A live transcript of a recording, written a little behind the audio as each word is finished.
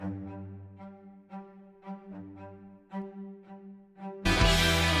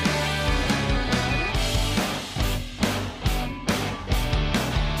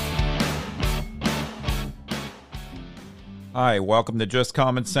Hi, welcome to Just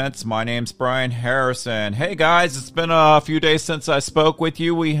Common Sense. My name's Brian Harrison. Hey guys, it's been a few days since I spoke with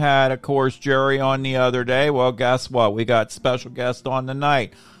you. We had, of course, Jerry on the other day. Well, guess what? We got special guest on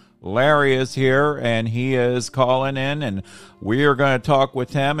tonight. Larry is here, and he is calling in, and we are going to talk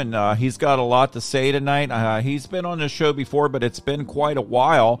with him, and he's got a lot to say tonight. He's been on the show before, but it's been quite a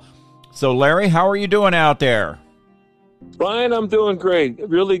while. So, Larry, how are you doing out there? Brian, I'm doing great.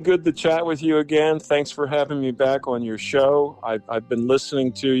 Really good to chat with you again. Thanks for having me back on your show. I've been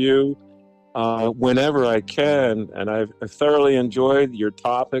listening to you whenever I can, and I've thoroughly enjoyed your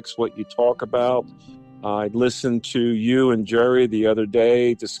topics, what you talk about. I listened to you and Jerry the other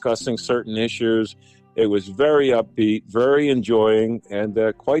day discussing certain issues. It was very upbeat, very enjoying, and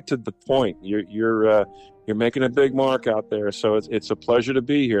quite to the point. You're making a big mark out there, so it's a pleasure to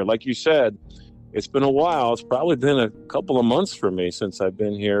be here. Like you said, it's been a while. It's probably been a couple of months for me since I've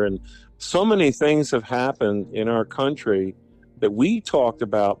been here. And so many things have happened in our country that we talked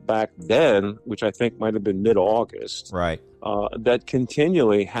about back then, which I think might have been mid-August, Right. that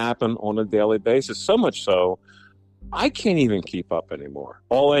continually happen on a daily basis. So much so, I can't even keep up anymore.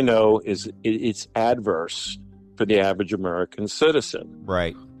 All I know is it's adverse for the average American citizen.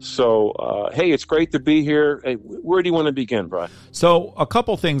 Right. So, hey, it's great to be here. Hey, where do you want to begin, Brian? So a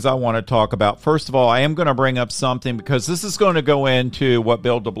couple things I want to talk about. First of all, I am going to bring up something because this is going to go into what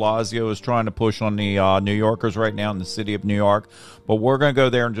Bill de Blasio is trying to push on the New Yorkers right now in the city of New York. But we're going to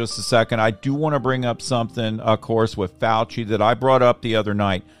go there in just a second. I do want to bring up something, of course, with Fauci that I brought up the other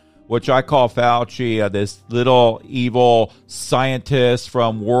night, which I call Fauci this little evil scientist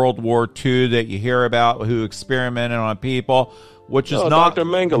from World War II that you hear about who experimented on people. Which is not Dr.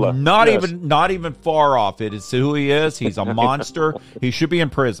 Mengele. Not even far off. It is who he is. He's a monster. He should be in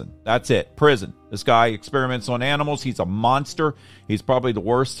prison. That's it. Prison. This guy experiments on animals. He's a monster. He's probably the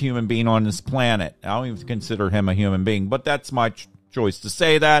worst human being on this planet. I don't even consider him a human being, but that's my choice to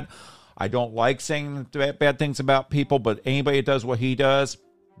say that. I don't like saying bad things about people, but anybody that does what he does,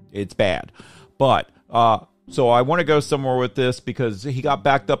 it's bad. But so I want to go somewhere with this because he got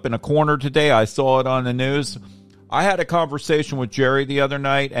backed up in a corner today. I saw it on the news. I had a conversation with Jerry the other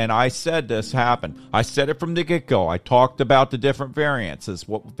night, and I said this happened. I said it from the get-go. I talked about the different variants,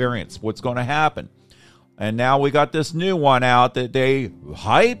 what's going to happen. And now we got this new one out that they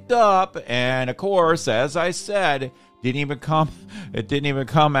hyped up, and of course, as I said, it didn't even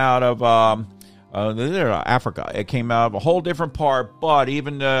come out of Africa. It came out of a whole different part, but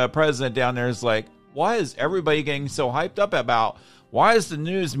even the president down there is like, why is everybody getting so hyped up about? Why is the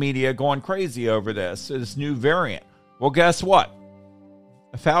news media going crazy over this new variant? Well, guess what?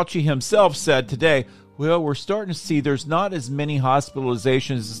 Fauci himself said today, well, we're starting to see there's not as many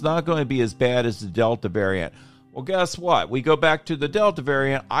hospitalizations. It's not going to be as bad as the Delta variant. Well, guess what? We go back to the Delta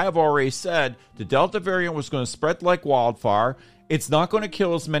variant. I have already said the Delta variant was going to spread like wildfire. It's not going to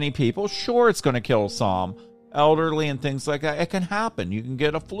kill as many people. Sure, it's going to kill some elderly and things like that. It can happen. You can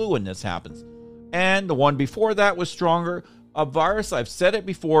get a flu when this happens. And the one before that was stronger. A virus, I've said it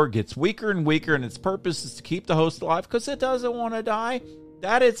before, gets weaker and weaker, and its purpose is to keep the host alive because it doesn't want to die.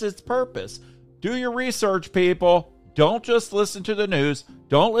 That is its purpose. Do your research, people. Don't just listen to the news.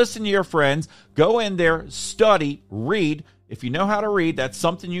 Don't listen to your friends. Go in there, study, read. If you know how to read, that's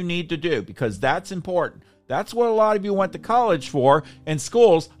something you need to do because that's important. That's what a lot of you went to college for and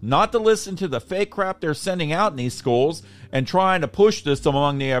schools, not to listen to the fake crap they're sending out in these schools and trying to push this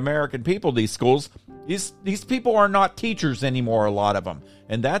among the American people, these schools. These people are not teachers anymore, a lot of them.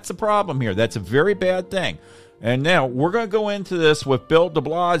 And that's a problem here. That's a very bad thing. And now we're going to go into this with Bill de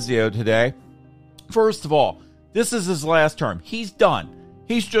Blasio today. First of all, this is his last term. He's done.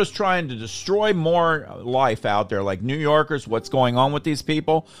 He's just trying to destroy more life out there, like New Yorkers, what's going on with these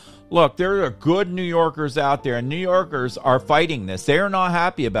people. Look, there are good New Yorkers out there, and New Yorkers are fighting this. They are not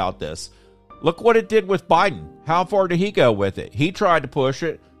happy about this. Look what it did with Biden. How far did he go with it? He tried to push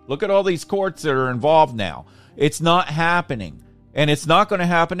it. Look at all these courts that are involved now. It's not happening, and it's not going to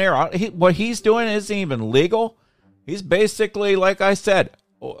happen there. What he's doing isn't even legal. He's basically, like I said,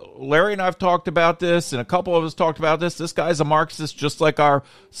 Larry and I have talked about this, and a couple of us talked about this. This guy's a Marxist, just like our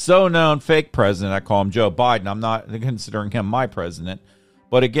so-known fake president. I call him Joe Biden. I'm not considering him my president.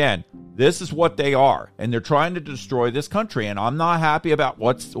 But again, this is what they are, and they're trying to destroy this country, and I'm not happy about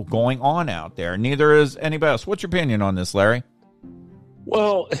what's going on out there. Neither is anybody else. What's your opinion on this, Larry?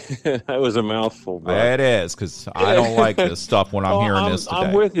 Well, that was a mouthful. But it is, because I don't like this stuff when I'm hearing this today.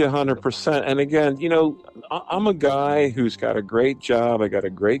 I'm with you 100%. And again, I'm a guy who's got a great job. I got a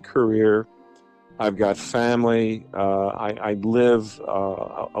great career. I've got family. I live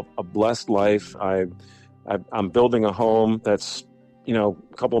a blessed life. I'm building a home that's, a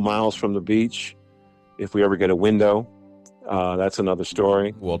couple miles from the beach, if we ever get a window. That's another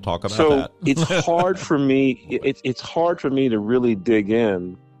story. We'll talk about So that. it's hard for me. It's hard for me to really dig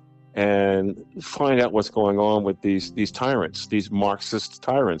in and find out what's going on with these tyrants, these Marxist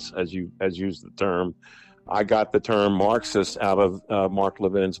tyrants, as you used the term. I got the term Marxist out of Mark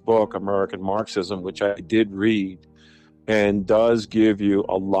Levin's book, American Marxism, which I did read, and does give you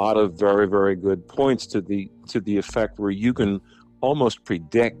a lot of very, very good points to the effect where you can almost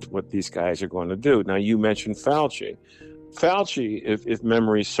predict what these guys are going to do. Now, you mentioned Fauci. Fauci, if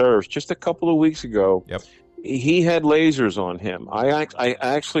memory serves, just a couple of weeks ago, Yep. he had lasers on him. I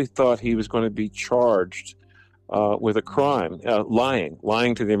actually thought he was going to be charged with a crime,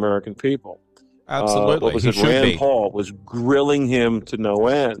 lying to the American people. Absolutely. What was He it? should Rand be. Paul was grilling him to no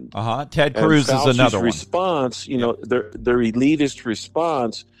end. Ted Cruz and is Fauci's another one. response, their elitist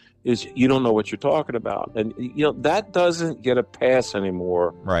response is, you don't know what you're talking about. And, that doesn't get a pass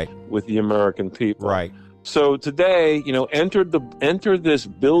anymore Right. with the American people. Right. So today, enter this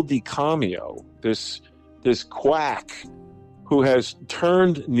Bill DiCamio, this quack who has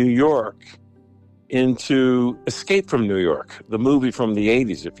turned New York into Escape from New York, the movie from the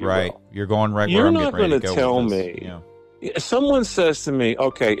 80s, if you Right. will. You're going right You're where I'm not getting ready to gonna go tell with this. me. Yeah. If someone says to me,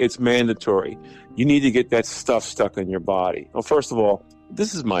 okay, it's mandatory, you need to get that stuff stuck in your body. Well, first of all,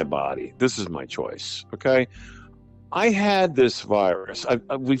 this is my body. This is my choice, okay? I had this virus.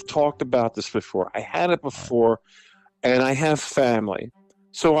 We've talked about this before. I had it before, and I have family.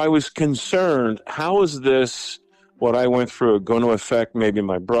 So I was concerned, how is this, what I went through, going to affect maybe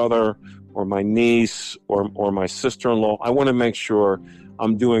my brother or my niece or my sister-in-law? I want to make sure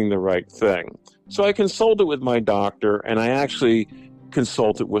I'm doing the right thing. So I consulted with my doctor, and I actually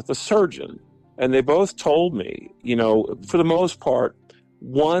consulted with a surgeon. And they both told me, for the most part,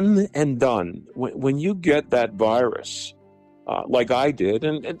 one and done. When you get that virus, like I did,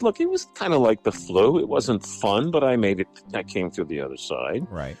 and look, it was kind of like the flu. It wasn't fun, but I came through the other side.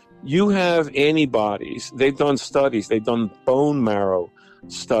 Right. You have antibodies. They've done studies. They've done bone marrow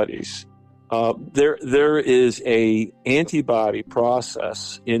studies. There is a antibody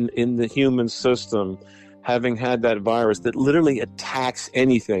process in the human system, having had that virus, that literally attacks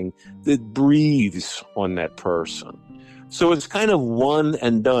anything that breathes on that person. So it's kind of one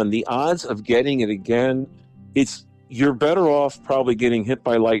and done. The odds of getting it again, you're better off probably getting hit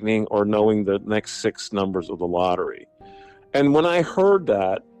by lightning or knowing the next 6 numbers of the lottery. And when I heard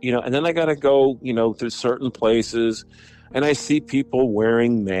that, and then I got to go, to certain places, and I see people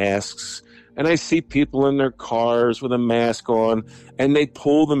wearing masks, and I see people in their cars with a mask on, and they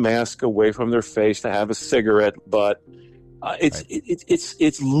pull the mask away from their face to have a cigarette butt.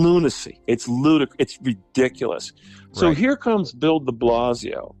 It's lunacy. It's ludicrous. It's ridiculous. So Right. here comes Bill de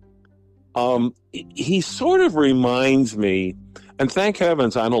Blasio. He sort of reminds me, and thank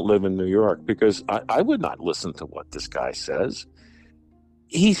heavens I don't live in New York, because I would not listen to what this guy says.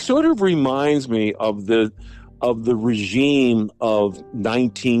 He sort of reminds me of the regime of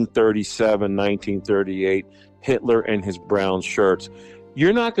 1937, 1938, Hitler and his brown shirts.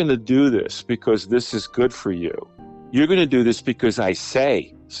 You're not going to do this because this is good for you. You're going to do this because I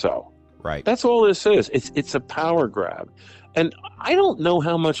say so. Right. That's all this is. It's a power grab. And I don't know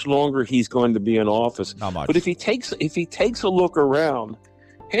how much longer he's going to be in office. Not much. But if he takes a look around,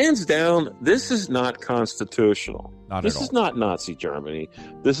 hands down, this is not constitutional. Not This at all. is not Nazi Germany.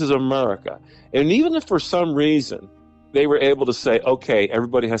 This is America. And even if for some reason they were able to say, okay,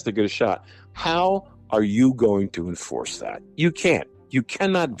 everybody has to get a shot, how are you going to enforce that? You can't. You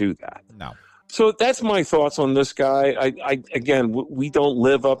cannot do that. No. So that's my thoughts on this guy. Again, we don't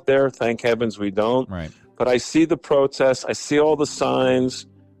live up there. Thank heavens we don't. Right. But I see the protests. I see all the signs.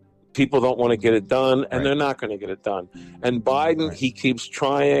 People don't want to get it done, and Right. they're not going to get it done. And Biden, Right. he keeps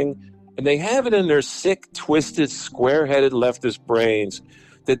trying, and they have it in their sick, twisted, square-headed leftist brains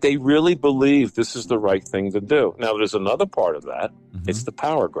that they really believe this is the right thing to do. Now, there's another part of that. Mhm. It's the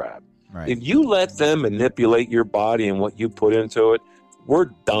power grab. Right. If you let them manipulate your body and what you put into it,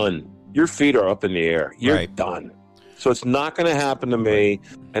 we're done. Your feet are up in the air. You're Right. done. So it's not going to happen to me,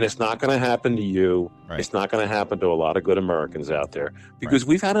 and it's not going to happen to you. Right. It's not going to happen to a lot of good Americans out there, because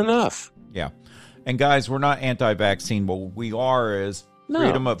we've had enough. Yeah. And guys, we're not anti-vaccine. What we are is No.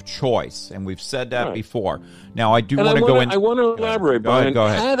 freedom of choice. And we've said that Right. before. Now, I do And want to go in. I want to elaborate, Go ahead, Brian. go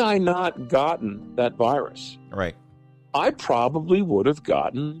ahead. Had I not gotten that virus, Right. I probably would have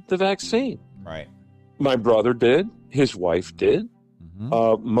gotten the vaccine. Right. My brother did. His wife did.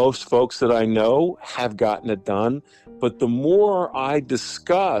 Mhm. Most folks that I know have gotten it done. But the more I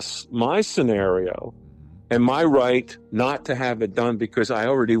discuss my scenario and my right not to have it done because I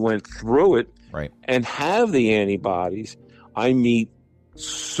already went through it Right. and have the antibodies, I meet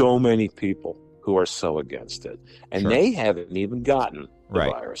so many people who are so against it. And Sure. they haven't even gotten the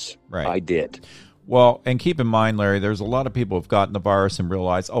Right. virus. Right. I did. Well, and keep in mind, Larry, there's a lot of people who've gotten the virus and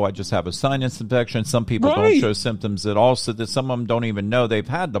realize, oh, I just have a sinus infection. Some people don't Right. show symptoms at all, so that some of them don't even know they've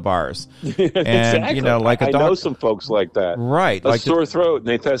had the virus. Exactly. you know, like a I know doctor- some folks like that. Right. A Like sore throat, and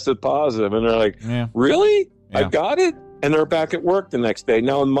they tested positive, and they're like, yeah. really? I Yeah. got it? And they're back at work the next day.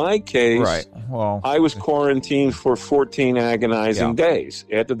 Now, in my case, Right. Well, I was quarantined for 14 agonizing Yeah. days.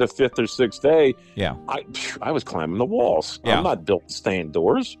 After the 5th or 6th day, yeah. I was climbing the walls. Yeah. I'm not built to stay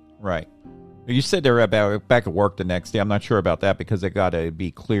indoors. Right. You said they were back at work the next day. I'm not sure about that because they got to be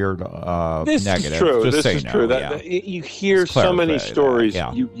cleared This negative. is true. Just This say is no. true. Yeah. You hear Just so many clarify that, stories.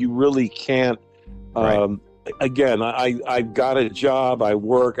 yeah. You really can't. Right. Again, I've got a job. I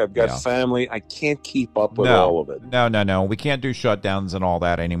work. I've got Yeah. family. I can't keep up with No. all of it. No. We can't do shutdowns and all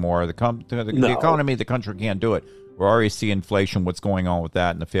that anymore. The No. economy, the country can't do it. We're already seeing inflation, what's going on with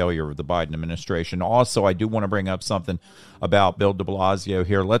that, and the failure of the Biden administration. Also, I do want to bring up something about Bill de Blasio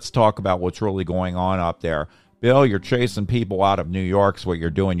here. Let's talk about what's really going on up there. Bill, you're chasing people out of New York is what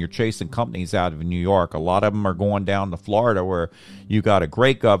you're doing. You're chasing companies out of New York. A lot of them are going down to Florida, where you got a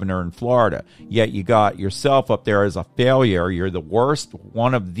great governor in Florida. Yet you got yourself up there as a failure. You're the worst,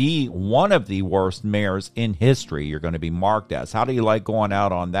 one of the worst mayors in history. You're going to be marked as. How do you like going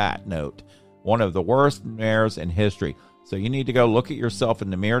out on that note? One of the worst mayors in history. So you need to go look at yourself in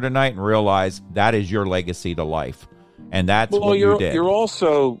the mirror tonight and realize that is your legacy to life, and that's what you did. You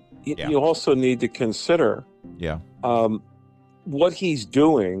also need to consider Yeah. what he's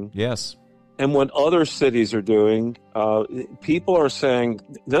doing Yes. and what other cities are doing. People are saying,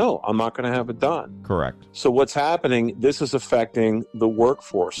 no, I'm not going to have it done. Correct. So what's happening, this is affecting the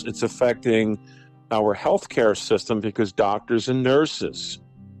workforce. It's affecting our healthcare system because doctors and nurses,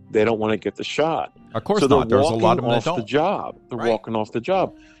 they don't want to get the shot. Of course So not. they're There's a lot of walking them off that don't. the job. They're Right. walking off the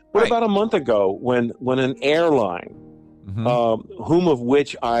job. What Right. about a month ago when an airline, Mhm. whom of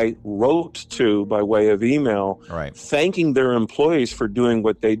which I wrote to by way of email, Right. thanking their employees for doing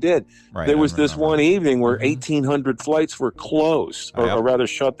what they did. Right. There I was this remember. one evening where Mhm. 1,800 flights were closed, Oh, yeah. or rather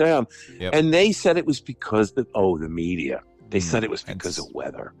shut down. Yep. And they said it was because the media. They Mm. said it was because It's- of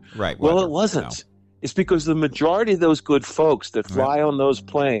weather. Right. Well, weather. it wasn't. No. It's because the majority of those good folks that fly on those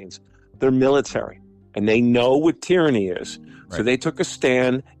planes, they're military, and they know what tyranny is. So Right. they took a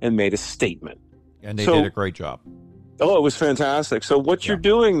stand and made a statement. And they So- did a great job. Oh, it was fantastic. So what you're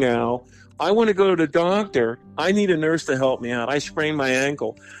doing now, I want to go to the doctor. I need a nurse to help me out. I sprained my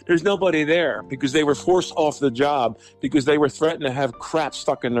ankle. There's nobody there because they were forced off the job because they were threatened to have crap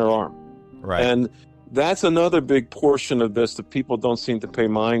stuck in their arm. Right. And that's another big portion of this that people don't seem to pay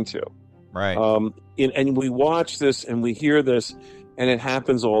mind to. right. And we watch this and we hear this, and it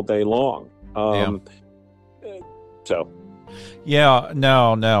happens all day long. So, Yeah,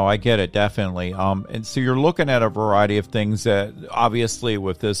 no, I get it, definitely. And so you're looking at a variety of things that, obviously,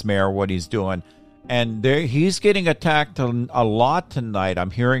 with this mayor, what he's doing, and he's getting attacked a lot tonight.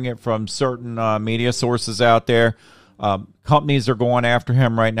 I'm hearing it from certain media sources out there. Companies are going after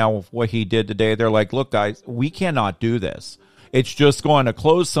him right now with what he did today. They're like, look, guys, we cannot do this. It's just going to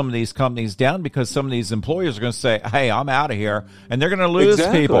close some of these companies down because some of these employers are going to say, hey, I'm out of here. And they're going to lose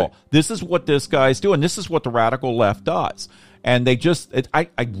Exactly. people. This is what this guy's doing. This is what the radical left does. And they just, I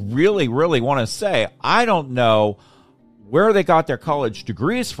really, really want to say, I don't know where they got their college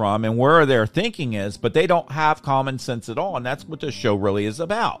degrees from and where their thinking is, but they don't have common sense at all. And that's what this show really is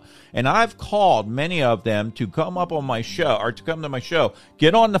about. And I've called many of them to come up on my show or to come to my show,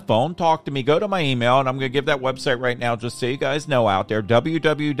 get on the phone, talk to me, go to my email. And I'm going to give that website right now, just so you guys know out there,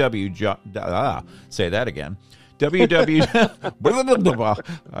 say that again.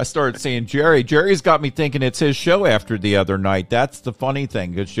 I started saying Jerry. Jerry's got me thinking it's his show after the other night. That's the funny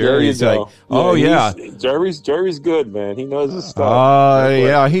thing, because Jerry's like, oh yeah, Jerry's good, man. He knows his stuff.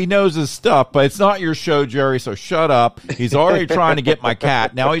 Yeah, he knows his stuff, but it's not your show, Jerry. So shut up. He's already trying to get my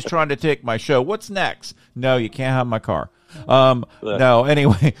cat. Now he's trying to take my show. What's next? No, you can't have my car. No,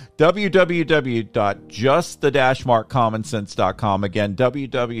 anyway, www.just-the-markcommonsense.com. Again,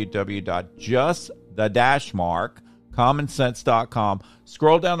 www.just-the-markcommonsense.com.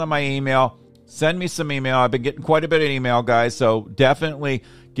 Scroll down to my email. Send me some email. I've been getting quite a bit of email, guys, so definitely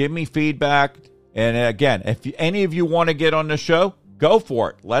give me feedback. And again, if any of you want to get on the show, go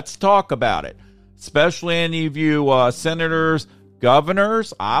for it. Let's talk about it. Especially any of you senators,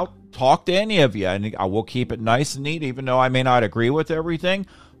 governors, I'll talk to any of you, and I will keep it nice and neat, even though I may not agree with everything.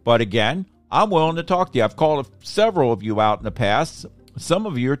 But again, I'm willing to talk to you. I've called several of you out in the past. Some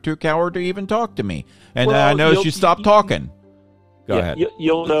of you are too coward to even talk to me. And Well, I noticed you stopped talking. Go ahead.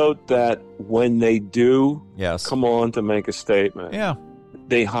 You'll note that when they do Yes. come on to make a statement, Yeah.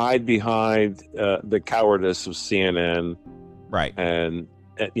 they hide behind the cowardice of CNN, Right. and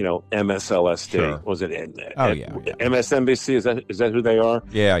MSLSD. Sure. Was it? Yeah. MSNBC. Is that who they are?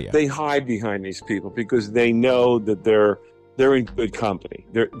 Yeah. They hide behind these people because they know that they're in good company.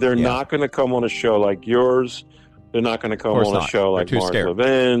 They're not going to come on a show like yours. They're not going to come on a show like Mark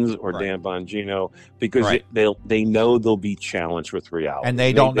Levin's or Dan Bongino because they know they'll be challenged with reality, and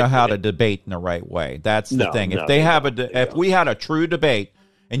they don't know how to debate in the right way. That's the thing. If if we had a true debate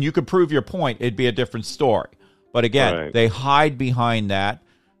and you could prove your point, it'd be a different story. But again, they hide behind that.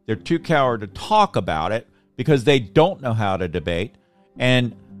 They're too coward to talk about it because they don't know how to debate,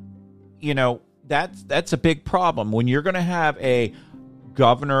 and that's a big problem when you're going to have a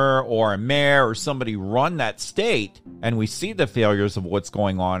governor or a mayor or somebody run that state, and we see the failures of what's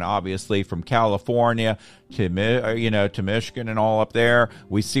going on, obviously, from California to Michigan and all up there.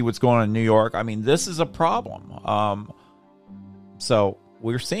 We see what's going on in New York. I mean, this is a problem. So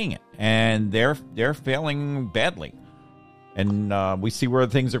we're seeing it, and they're failing badly. And we see where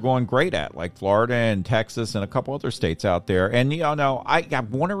things are going great at, like Florida and Texas and a couple other states out there. And I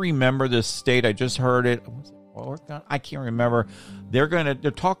want to remember this state. I just heard it. Oregon? I can't remember. They're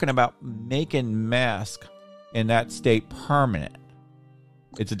talking about making masks in that state permanent.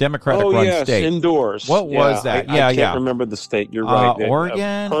 It's a Democratic-run state. Indoors. What was that? I can't remember the state. You're right.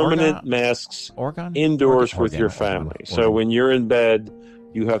 Oregon? Permanent masks indoors with your family. So when you're in bed,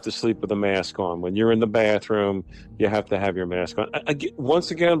 you have to sleep with a mask on. When you're in the bathroom, you have to have your mask on.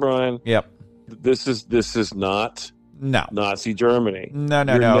 Once again, Brian. Yep. This is not Nazi Germany. No.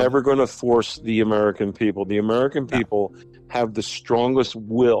 You're never going to force the American people. The American people have the strongest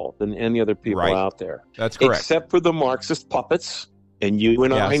will than any other people out there. That's correct. Except for the Marxist puppets, and you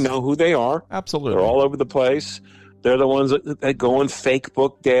and I know who they are. Absolutely. They're all over the place. They're the ones that go on Fake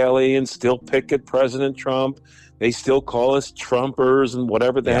Book Daily and still pick at President Trump. They still call us Trumpers and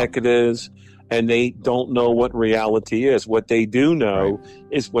whatever the heck it is. And they don't know what reality is. What they do know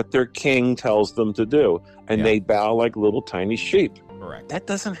is what their king tells them to do. And they bow like little tiny sheep. Correct. That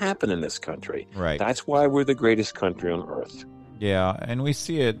doesn't happen in this country. Right. That's why we're the greatest country on earth. Yeah, and we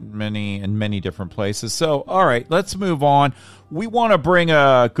see it in many different places. So, all right, let's move on. We want to bring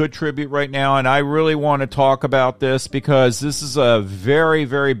a good tribute right now, and I really want to talk about this because this is a very,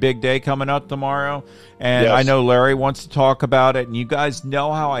 very big day coming up tomorrow, and I know Larry wants to talk about it, and you guys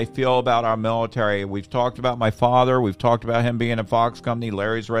know how I feel about our military. We've talked about my father. We've talked about him being a Fox company.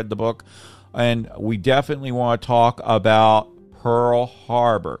 Larry's read the book, and we definitely want to talk about Pearl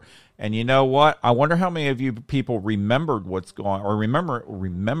Harbor. And you know what? I wonder how many of you people remembered what's going, or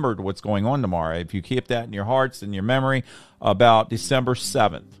remembered what's going on tomorrow. If you keep that in your hearts and your memory about December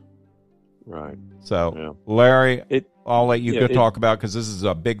 7th. Right. So, Larry, I'll let you talk about because this is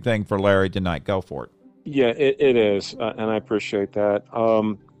a big thing for Larry tonight. Go for it. Yeah, it is, and I appreciate that.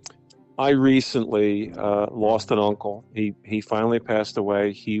 I recently lost an uncle. He finally passed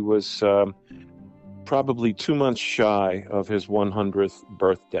away. He was probably 2 months shy of his 100th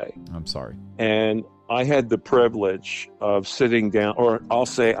birthday. I'm sorry. And I had the privilege of sitting down, or I'll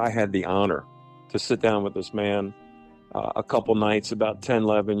say I had the honor to sit down with this man a couple nights about 10,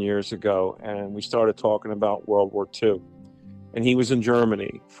 11 years ago. And we started talking about World War II. And he was in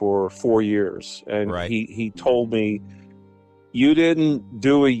Germany for 4 years. And he told me, you didn't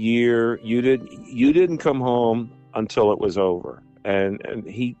do a year. You didn't come home until it was over. And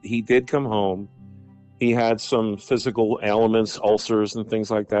he did come home. He had some physical ailments, ulcers and things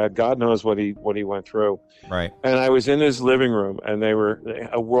like that. God knows what he went through. Right. And I was in his living room, and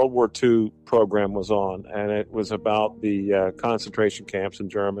a World War II program was on, and it was about the concentration camps in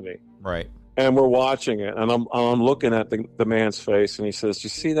Germany. Right. And we're watching it, and I'm looking at the man's face, and he says, "Do you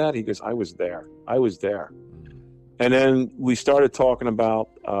see that?" He goes, "I was there. I was there." And then we started talking about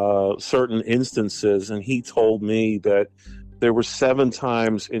certain instances, and he told me that there were 7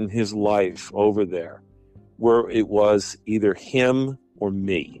 times in his life over there where it was either him or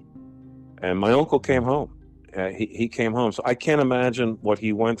me. And my uncle came home. He came home. So I can't imagine what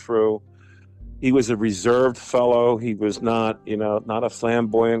he went through. He was a reserved fellow. He was not a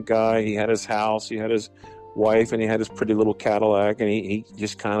flamboyant guy. He had his house, he had his wife, and he had his pretty little Cadillac, and he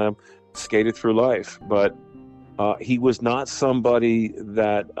just kind of skated through life. But he was not somebody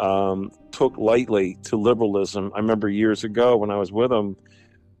that took lightly to liberalism. I remember years ago when I was with him,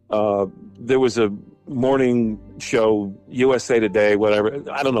 there was a morning show, USA Today, whatever.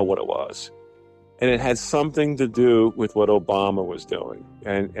 I don't know what it was. And it had something to do with what Obama was doing.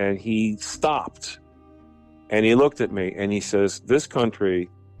 And he stopped and he looked at me and he says, this country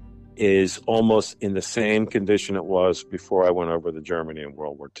is almost in the same condition it was before I went over to Germany in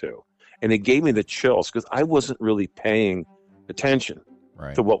World War II. And it gave me the chills because I wasn't really paying attention.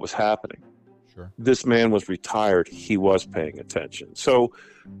 to what was happening. Sure. This man was retired. He was paying attention. So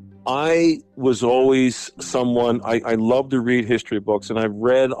I was always someone, I love to read history books, and I've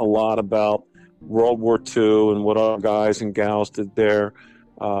read a lot about World War II and what our guys and gals did there.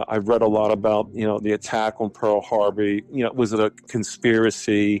 I've read a lot about, the attack on Pearl Harbor. Was it a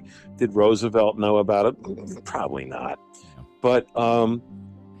conspiracy? Did Roosevelt know about it? Probably not. Yeah. But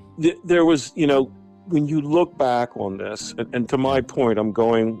there was, when you look back on this, and to my point, I'm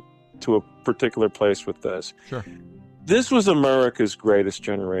going to a particular place with this. Sure. This was America's greatest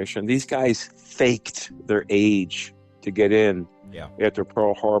generation. These guys faked their age to get in. Yeah. After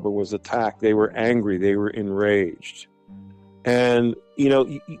Pearl Harbor was attacked, they were angry. They were enraged. And,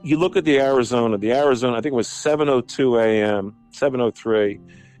 you look at the Arizona, I think it was 7:02 a.m., 7:03.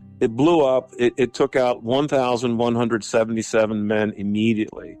 It blew up. It took out 1,177 men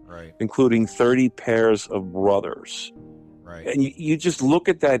immediately, Right. including 30 pairs of brothers. Right. And you just look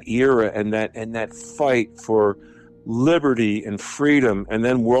at that era and that fight for liberty and freedom, and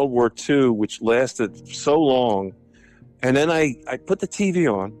then World War II, which lasted so long. And then I put the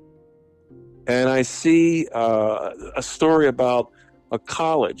TV on, and I see a story about a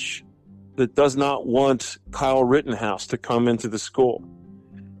college that does not want Kyle Rittenhouse to come into the school.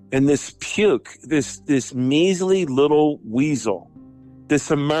 And this puke, this measly little weasel,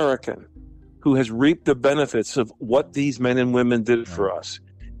 this American who has reaped the benefits of what these men and women did for us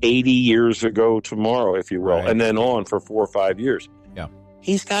 80 years ago tomorrow, if you will, Right. and then on for 4 or 5 years. Yeah.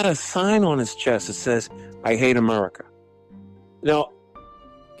 He's got a sign on his chest that says, "I hate America." Now,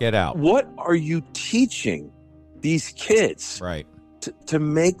 Get out. what are you teaching these kids Right. to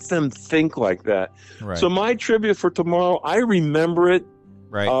make them think like that? Right. So my trivia for tomorrow, I remember it.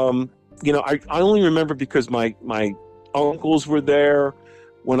 Right. I only remember because my uncles were there.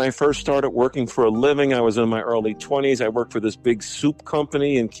 When I first started working for a living, I was in my early 20s. I worked for this big soup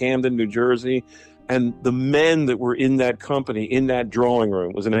company in Camden, New Jersey. And the men that were in that company, in that drawing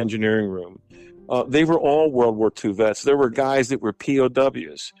room, was an engineering room. They were all World War II vets. There were guys that were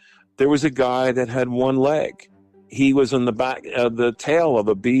POWs. There was a guy that had one leg. He was in the back, the tail of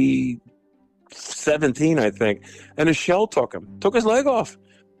a B-17, I think, and a shell took his leg off.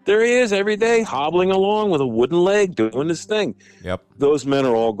 There he is every day, hobbling along with a wooden leg, doing his thing. Yep. Those men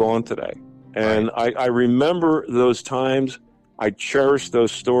are all gone today. And I remember those times. I cherish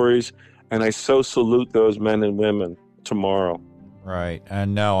those stories, and I so salute those men and women tomorrow. Right.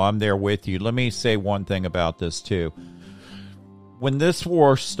 And no, I'm there with you. Let me say one thing about this, too. When this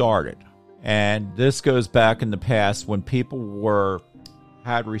war started, and this goes back in the past when people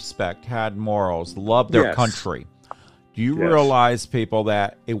had respect, had morals, loved their Yes. country. Do you Yes. realize, people,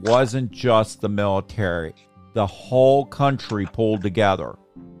 that it wasn't just the military? The whole country pulled together.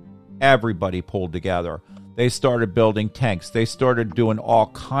 Everybody pulled together. They started building tanks. They started doing all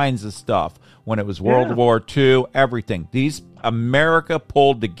kinds of stuff. When it was World War II, everything. America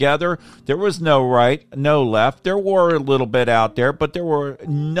pulled together. There was no right, no left. There were a little bit out there, but there were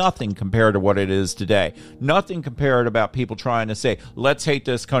nothing compared to what it is today. Nothing compared about people trying to say, let's hate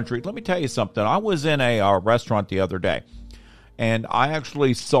this country. Let me tell you something. I was in a restaurant the other day, and I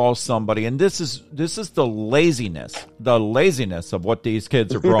actually saw somebody, and this is the laziness of what these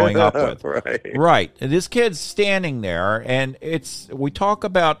kids are growing up with. Right. And this kid's standing there, and we talk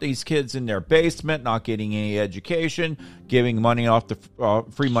about these kids in their basement, not getting any education, giving money off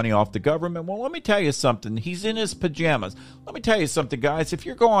free money off the government. Well, let me tell you something. He's in his pajamas. Let me tell you something, guys. If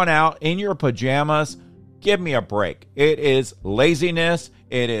you're going out in your pajamas, give me a break. It is laziness.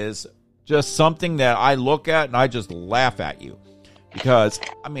 It is just something that I look at and I just laugh at you. Because,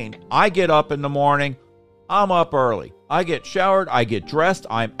 I get up in the morning, I'm up early. I get showered, I get dressed,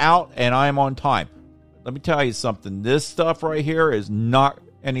 I'm out, and I'm on time. Let me tell you something. This stuff right here is not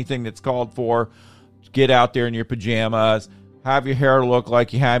anything that's called for. Get out there in your pajamas, have your hair look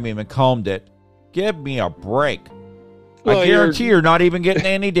like you haven't even combed it. Give me a break. Well, I guarantee you're not even getting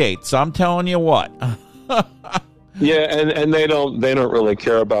any dates. I'm telling you what. Yeah, and they don't really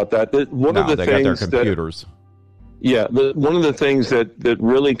care about that. They got their computers. One of the things that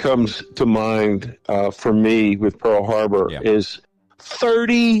really comes to mind for me with Pearl Harbor is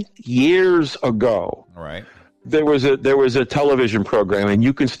 30 years ago. Right. There was a television program, and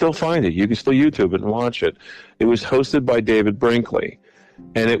you can still find it. You can still YouTube it and watch it. It was hosted by David Brinkley,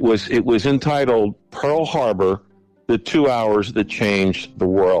 and it was entitled Pearl Harbor: The 2 Hours That Changed the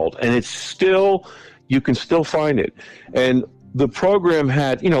World. And you can still find it. And the program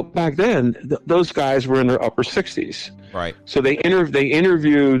had, back then, those guys were in their upper 60s. Right. So they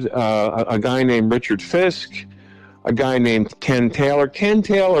interviewed a guy named Richard Fisk, a guy named Ken Taylor. Ken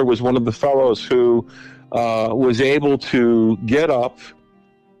Taylor was one of the fellows who was able to get up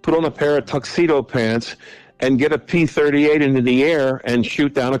put on a pair of tuxedo pants, and get a P-38 into the air and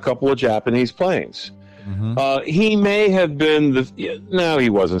shoot down a couple of Japanese planes. He may have been no, he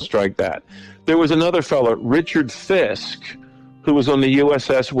wasn't. Strike that. There was another fellow, Richard Fisk, who was on the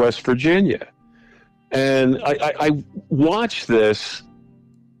USS West Virginia. And I watched this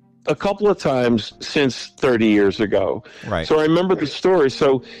a couple of times since 30 years ago. Right. So I remember the story.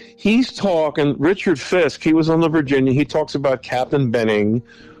 So he's talking, Richard Fisk, he was on the Virginia. He talks about Captain Benning,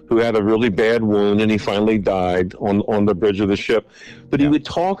 who had a really bad wound, and he finally died on the bridge of the ship. But he would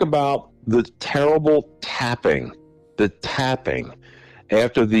talk about the terrible tapping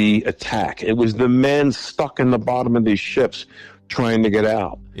after the attack. It was the men stuck in the bottom of these ships trying to get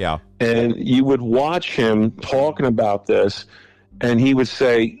out. Yeah. And you would watch him talking about this, and he would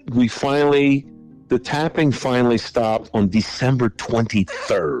say, the tapping finally stopped on December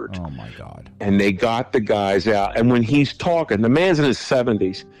 23rd. Oh, my God. And they got the guys out. And when he's talking, the man's in his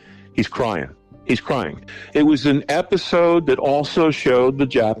 70s, he's crying. He's crying. It was an episode that also showed the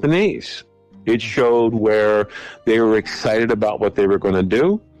Japanese. It showed where they were excited about what they were going to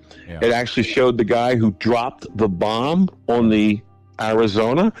do. Yeah. It actually showed the guy who dropped the bomb on the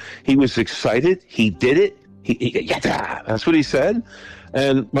Arizona. He was excited. He did it. Yada! That's what he said.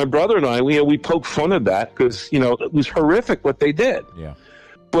 And my brother and I, we poke fun at that because, it was horrific what they did. Yeah.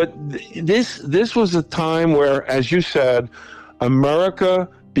 But this was a time where, as you said, America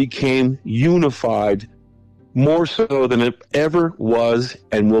became unified more so than it ever was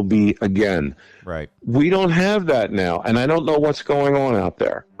and will be again. Right. We don't have that now, and I don't know what's going on out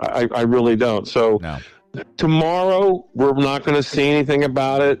there. I really don't. So tomorrow, we're not going to see anything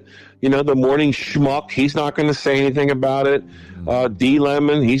about it. The morning schmuck, he's not going to say anything about it. D.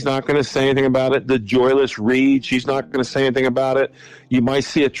 Lemon, he's not going to say anything about it. The joyless Reed, she's not going to say anything about it. You might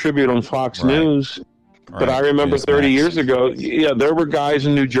see a tribute on Fox News. But I remember 30 years ago, there were guys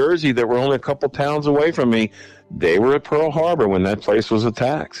in New Jersey that were only a couple towns away from me. They were at Pearl Harbor when that place was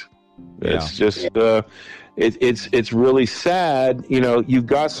attacked. It's just, it's really sad. You've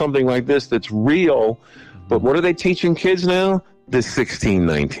got something like this that's real, but what are they teaching kids now? The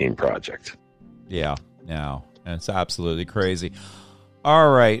 1619 Project. Yeah, no, it's absolutely crazy.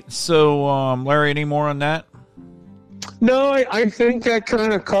 All right, so Larry, any more on that? No, I think that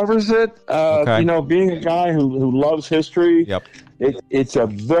kind of covers it. Being a guy who loves history, it's a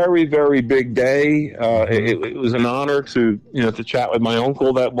very, very big day. It was an honor to chat with my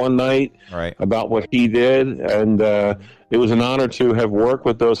uncle that one night about what he did, and it was an honor to have worked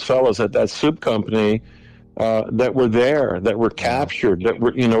with those fellows at that soup company that were there, that were captured, that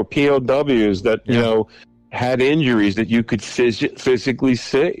were POWs, that had injuries that you could physically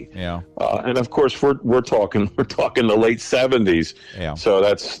see. Yeah. And of course, we're talking the late 70s. Yeah. So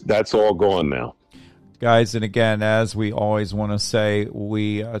that's all gone now. Guys, and again, as we always want to say,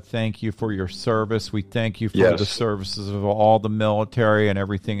 we thank you for your service. We thank you for the services of all the military and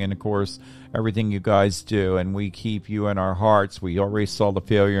everything, and of course, everything you guys do. And we keep you in our hearts. We already saw the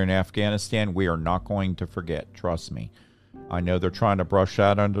failure in Afghanistan. We are not going to forget. Trust me. I know they're trying to brush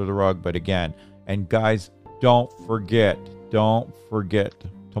that under the rug, but again, and guys, don't forget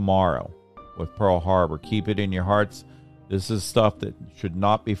tomorrow with Pearl Harbor. Keep it in your hearts. This is stuff that should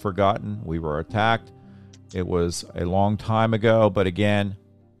not be forgotten. We were attacked. It was a long time ago, but again,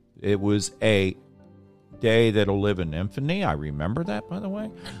 it was a day that'll live in infamy. I remember that, by the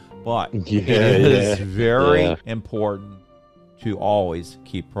way. But it is very important to always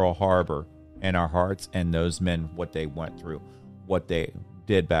keep Pearl Harbor in our hearts and those men, what they went through, what they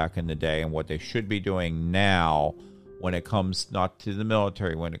did back in the day, and what they should be doing now when it comes not to the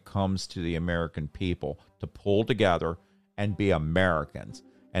military, when it comes to the American people, to pull together and be Americans.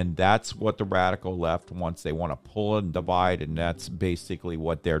 And that's what the radical left wants. They want to pull and divide, and that's basically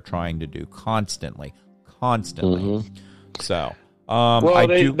what they're trying to do constantly. Mm-hmm. So,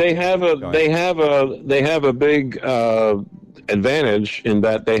 they have a big advantage in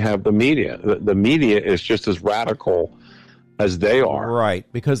that they have the media. The media is just as radical as they are. Right,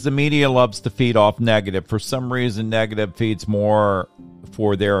 because the media loves to feed off negative. For some reason, negative feeds more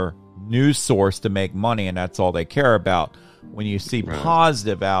for their news source to make money, and that's all they care about. When you see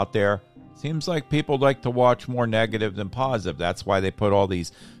positive out there, seems like people like to watch more negative than positive. That's why they put all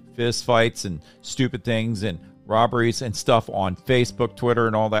these fist fights and stupid things and robberies and stuff on Facebook, Twitter,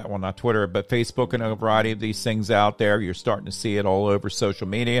 and all that. Well, not Twitter, but Facebook and a variety of these things out there. You're starting to see it all over social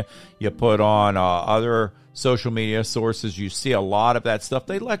media. You put on other social media sources, you see a lot of that stuff.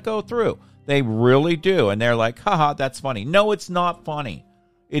 They let go through. They really do. And they're like, haha, that's funny. No, it's not funny.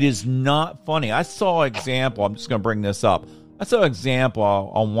 It is not funny. I saw an example. I'm just going to bring this up. I saw an example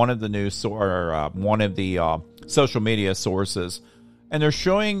on one of the news or one of the social media sources, and they're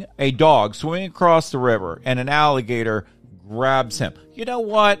showing a dog swimming across the river, and an alligator grabs him. You know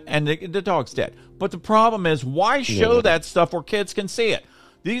what? And the dog's dead. But the problem is, why show that stuff where kids can see it?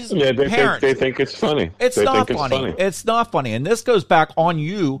 These parents, they think it's funny. It's not funny. It's not funny. And this goes back on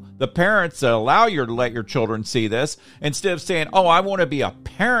you, the parents, that allow you to let your children see this, instead of saying, oh, I want to be a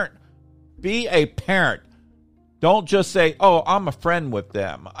parent. Be a parent. Don't just say, oh, I'm a friend with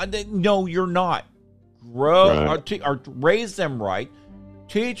them. No, you're not. Grow or raise them right.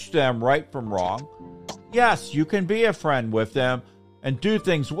 Teach them right from wrong. Yes, you can be a friend with them and do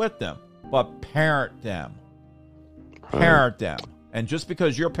things with them, but parent them. Parent them. And just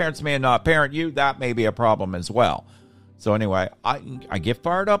because your parents may not parent you, that may be a problem as well. So anyway, I get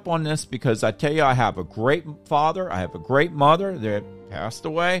fired up on this because I tell you, I have a great father. I have a great mother that passed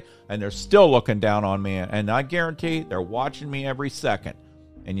away, and they're still looking down on me. And I guarantee they're watching me every second.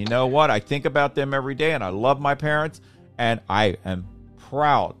 And you know what? I think about them every day, and I love my parents, and I am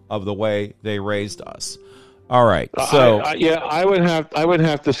proud of the way they raised us. All right, so I would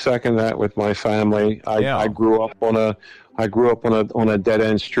have to second that with my family. I grew up on a dead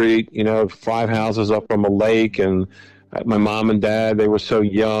end street, 5 houses up from a lake, and my mom and dad, they were so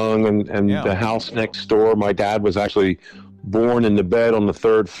young, and the house next door, my dad was actually born in the bed on the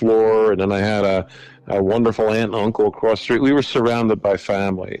 3rd floor, and then I had a wonderful aunt and uncle across the street. We were surrounded by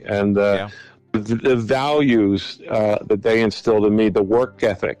family, and the values that they instilled in me, the work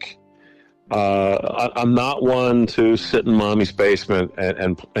ethic. I'm not one to sit in mommy's basement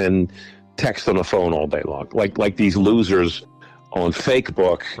and text on the phone all day long, like these losers on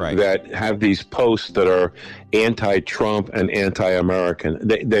Facebook that have these posts that are anti-Trump and anti-American.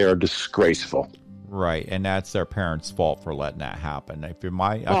 They are disgraceful. Right, and that's their parents' fault for letting that happen. If you're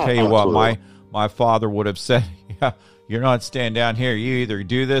I'll tell you what, my father would have said, yeah, you're not staying down here. You either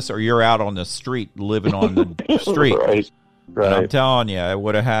do this or you're out on the street, living on the street. Right. And I'm telling you, it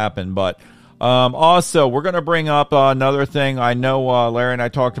would have happened. But also, we're going to bring up another thing. I know Larry and I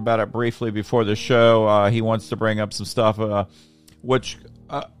talked about it briefly before the show. He wants to bring up some stuff, which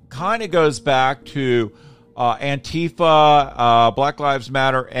kind of goes back to Antifa, Black Lives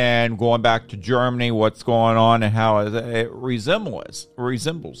Matter, and going back to Germany, what's going on and how it resembles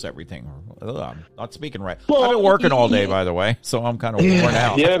everything. I'm not speaking right. Well, I've been working all day, by the way, so I'm kind of worn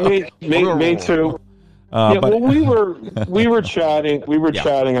out. Yeah, me too. We were chatting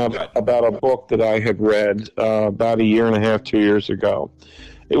about a book that I had read about 1.5 years, 2 years ago.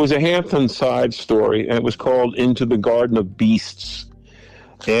 It was a Hampton side story, and it was called Into the Garden of Beasts.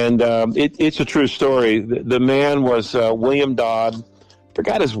 And it's a true story. The man was William Dodd.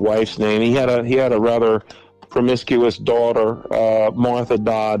 Forgot his wife's name. He had a rather promiscuous daughter, Martha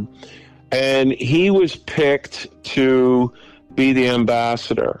Dodd, and he was picked to be the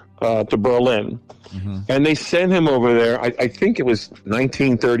ambassador to Berlin. Mm-hmm. And they sent him over there. I think it was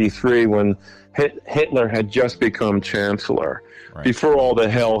 1933 when Hitler had just become chancellor, before all the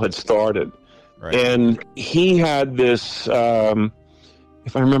hell had started. Right. And he had this.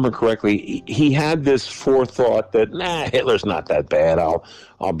 If I remember correctly, he had this forethought that, Hitler's not that bad. I'll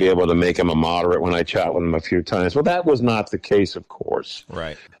be able to make him a moderate when I chat with him a few times. Well, that was not the case, of course.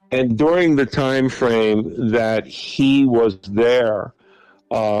 Right. And during the time frame that he was there,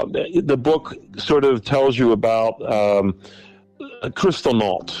 the book sort of tells you about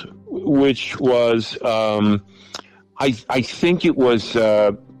Kristallnacht, which was, I think it was,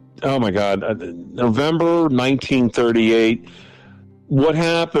 November 1938. What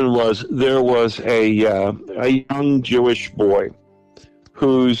happened was there was a young Jewish boy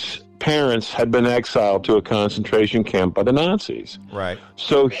whose parents had been exiled to a concentration camp by the Nazis. Right.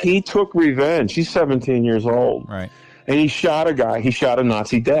 So he took revenge. He's 17 years old. Right. And he shot a guy. He shot a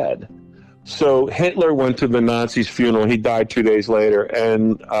Nazi dead. So Hitler went to the Nazis' funeral. He died 2 days later.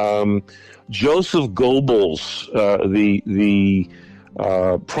 And Joseph Goebbels, the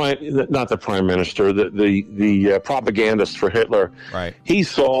prime minister, the propagandist for Hitler, right, he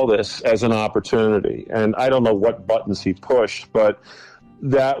saw this as an opportunity, and I don't know what buttons he pushed, but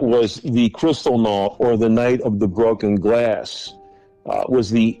that was the Kristallnacht, or the Night of the Broken Glass, was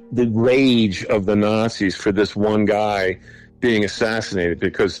the rage of the Nazis for this one guy being assassinated,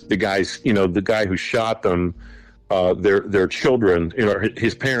 because the guy who shot them, their children,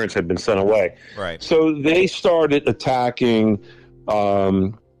 his parents had been sent away. Right. So they started attacking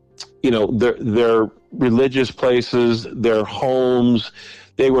their religious places, their homes.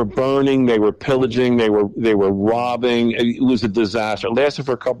 They were burning, they were pillaging, they were robbing. It was a disaster. It lasted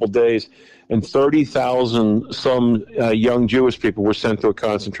for a couple of days, and 30,000 some young Jewish people were sent to a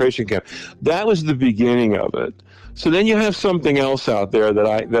concentration camp. That was the beginning of it. So then you have something else out there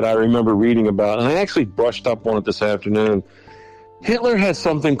that I remember reading about, and I actually brushed up on it this afternoon. Hitler has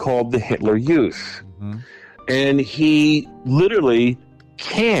something called the Hitler Youth. Mm-hmm. And he literally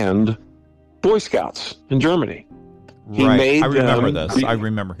canned Boy Scouts in Germany. He right. made I remember them, this. I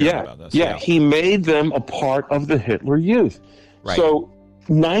remember hearing about this. Yeah, he made them a part of the Hitler Youth. Right. So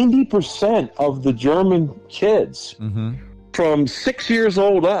 90% of the German kids Mm-hmm. from 6 years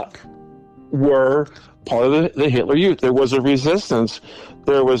old up were part of the Hitler Youth. There was a resistance.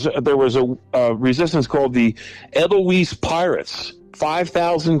 There was a resistance called the Edelweiss Pirates.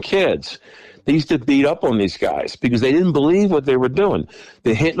 5,000 kids. They used to beat up on these guys because they didn't believe what they were doing.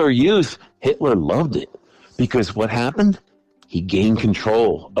 The Hitler Youth, Hitler loved it because what happened? He gained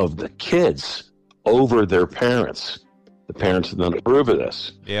control of the kids over their parents. The parents did not approve of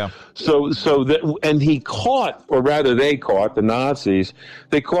this. Yeah. So that, and he caught, or rather they caught, the Nazis,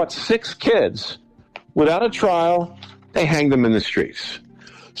 they caught 6 kids without a trial. They hanged them in the streets.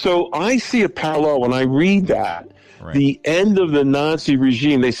 So I see a parallel when I read that. Right. The end of the Nazi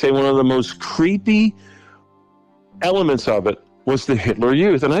regime, they say one of the most creepy elements of it was the Hitler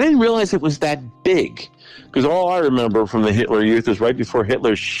Youth. And I didn't realize it was that big, because all I remember from the Hitler Youth is right before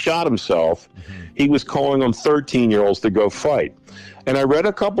Hitler shot himself, he was calling on 13-year-olds to go fight. And I read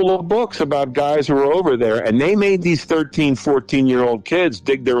a couple of books about guys who were over there, and they made these 13, 14-year-old kids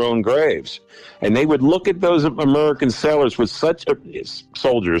dig their own graves. And they would look at those American sailors with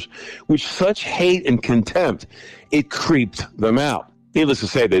soldiers with such hate and contempt, it creeped them out. Needless to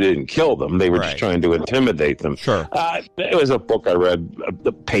say, they didn't kill them. They were just trying to intimidate them. Sure. It was a book I read,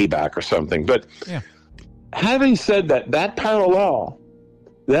 The Payback or something. But having said that, that parallel,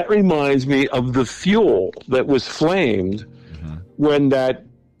 that reminds me of the fuel that was flamed when that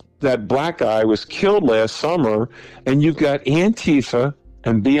black guy was killed last summer, and you've got Antifa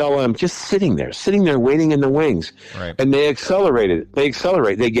and BLM just sitting there waiting in the wings. Right. And they accelerate.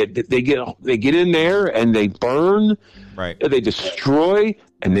 They get in there and they burn, they destroy,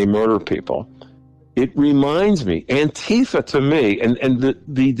 and they murder people. It reminds me, Antifa to me, and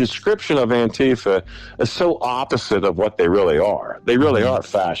the description of Antifa is so opposite of what they really are. They really are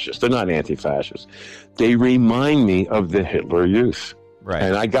fascists. They're not anti-fascists. They remind me of the Hitler Youth. Right.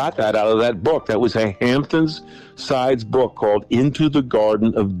 And I got that out of that book. That was a Hampton's Sides book called Into the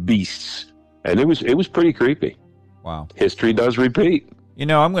Garden of Beasts. And it was pretty creepy. Wow. History does repeat. You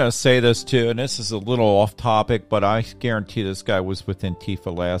know, I'm going to say this too, and this is a little off topic, but I guarantee this guy was with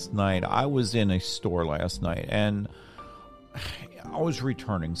Antifa last night. I was in a store last night, and I was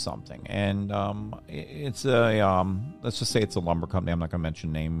returning something, and it's a let's just say it's a lumber company. I'm not going to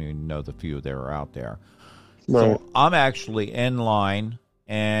mention name. You know the few that are out there. Right. So I'm actually in line,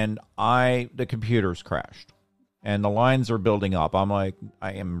 and the computer's crashed, and the lines are building up. I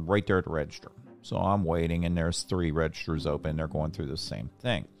am right there at the register. So I'm waiting, and there's 3 registers open. They're going through the same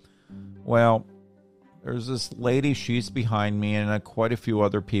thing. Well, there's this lady. She's behind me, and quite a few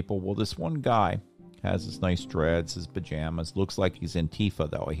other people. Well, this one guy has his nice dreads, his pajamas. Looks like he's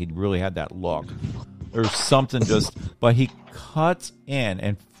Antifa, though. He really had that look. There's something but he cuts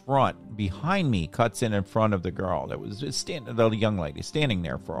in front, behind me, cuts in front of the girl that was the young lady standing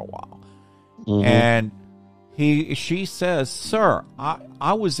there for a while. Mm-hmm. And she says, "Sir,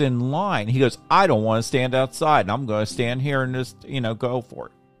 I was in line." He goes, "I don't want to stand outside, and I'm going to stand here and just, go for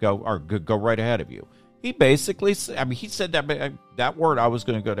it. Go right ahead of you." He basically, he said that word, "I was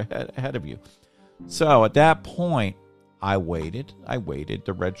going to go ahead of you." So at that point, I waited.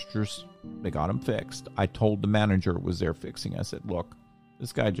 The registers, they got them fixed. I told the manager who was there fixing. I said, "Look,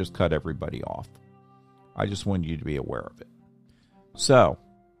 this guy just cut everybody off. I just wanted you to be aware of it." So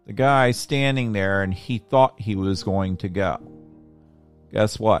the guy standing there, and he thought he was going to go.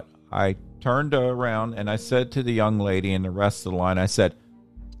 Guess what? I turned around, and I said to the young lady and the rest of the line, I said,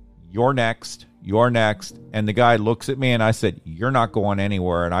 "You're next. You're next." And the guy looks at me, and I said, "You're not going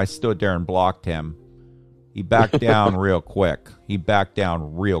anywhere." And I stood there and blocked him. He backed down real quick.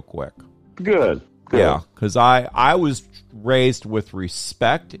 Good. Yeah, because I was raised with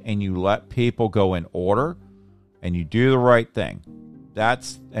respect, and you let people go in order, and you do the right thing.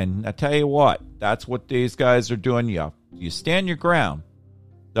 And I tell you what, that's what these guys are doing. You stand your ground,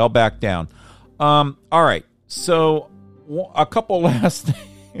 they'll back down. All right, so a couple last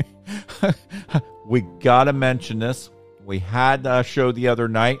things. We got to mention this. We had a show the other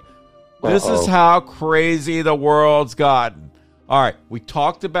night. This is how crazy the world's gotten. All right, we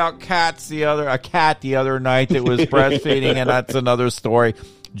talked about a cat the other night that was breastfeeding, and that's another story.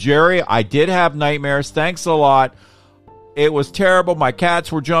 Jerry, I did have nightmares. Thanks a lot. It was terrible. My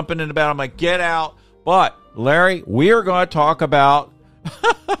cats were jumping in the bed. I'm like, get out. But, Larry, we are going to talk about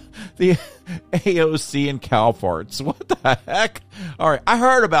the AOC and cow farts. What the heck? All right. I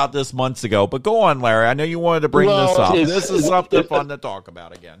heard about this months ago, but go on, Larry. I know you wanted to bring this up. This is something fun to talk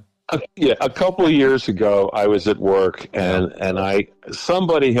about again. Yeah, a couple of years ago, I was at work, and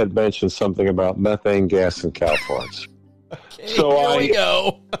somebody had mentioned something about methane gas in cow farts. Okay, so here we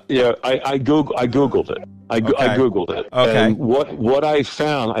go. Yeah, I googled it. I googled it. Okay. And what I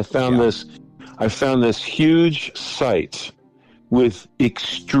found this huge site with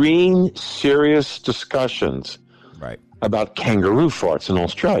extreme serious discussions about kangaroo farts in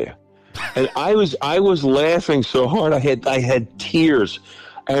Australia. And I was laughing so hard I had tears.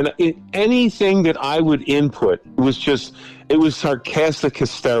 And anything that I would input it was sarcastic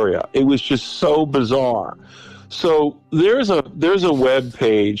hysteria. It was just so bizarre. So there's a web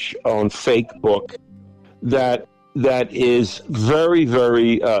page on Facebook that is very,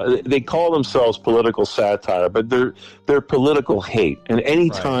 very. They call themselves political satire, but they're political hate. And any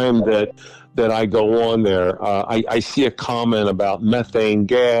time that I go on there, I see a comment about methane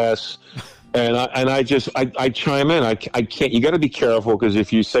gas. And I chime in. I can't. You got to be careful, because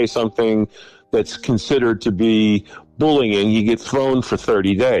if you say something that's considered to be bullying, you get thrown for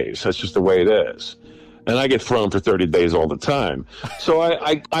 30 days. That's just the way it is. And I get thrown for 30 days all the time. So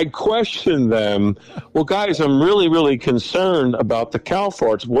I question them. Well, guys, I'm really, really concerned about the cow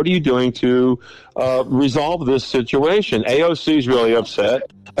farts. What are you doing to resolve this situation? AOC is really upset,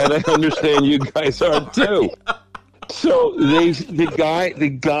 and I understand you guys are too. So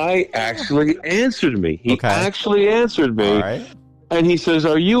the guy actually answered me. He actually answered me. All right. And he says,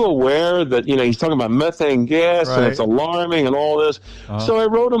 "Are you aware that, he's talking about methane gas and it's alarming and all this?" So I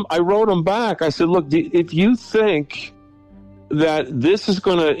wrote him back. I said, "Look, if you think that this is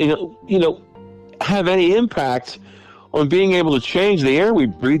going to, have any impact on being able to change the air we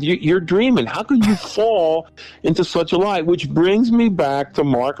breathe, you're dreaming. How could you fall into such a lie?" Which brings me back to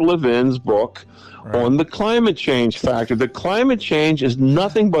Mark Levin's book on the climate change factor. The climate change is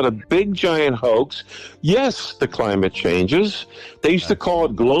nothing but a big giant hoax. Yes, the climate changes. They used to call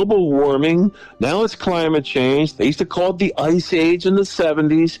it global warming. Now it's climate change. They used to call it the ice age in the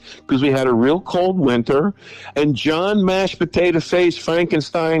 70s because we had a real cold winter. And John Mashed Potato Face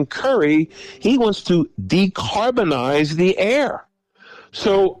Frankenstein Curry, he wants to decarbonize the air.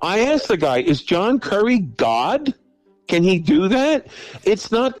 So I asked the guy, is John Curry God? Can he do that?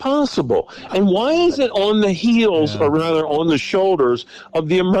 It's not possible. And why is it on the heels, or rather on the shoulders, of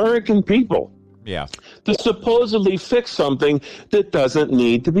the American people? Yeah. To supposedly fix something that doesn't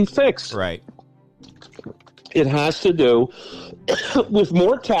need to be fixed. Right. It has to do with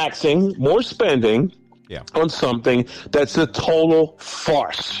more taxing, more spending on something that's a total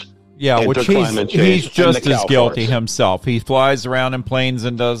farce. Yeah, which he's just as guilty himself. He flies around in planes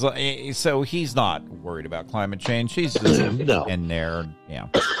and does, so he's not worried about climate change. He's just in there. Yeah.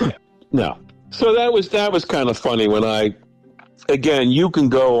 No. So that was kind of funny when again, you can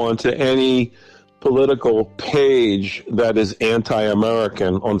go onto any political page that is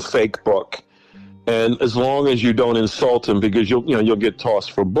anti-American on Facebook, and as long as you don't insult them, because you'll get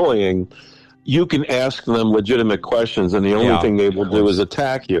tossed for bullying, you can ask them legitimate questions, and the only thing they will do is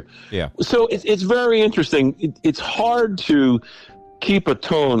attack you. Yeah. So it's very interesting. It's hard to keep a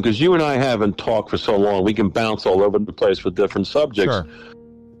tone because you and I haven't talked for so long. We can bounce all over the place with different subjects. Sure.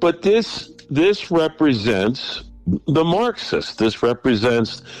 But this represents the Marxist. This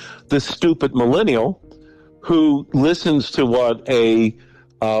represents the stupid millennial who listens to what a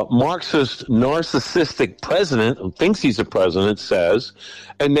Marxist, narcissistic president who thinks he's a president says,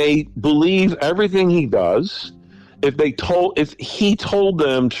 and they believe everything he does. If he told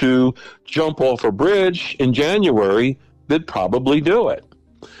them to jump off a bridge in January, they'd probably do it.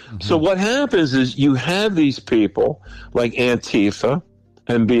 Mm-hmm. So what happens is you have these people like Antifa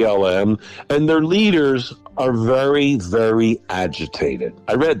and BLM, and their leaders are very, very agitated.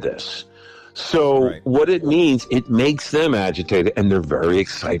 I read this. So what it means, it makes them agitated, and they're very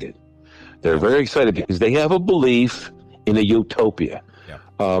excited. They're very excited because they have a belief in a utopia.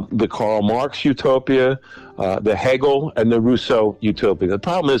 Yeah. The Karl Marx utopia, the Hegel and the Rousseau utopia. The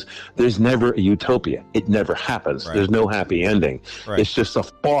problem is there's never a utopia. It never happens. There's no happy ending. It's just a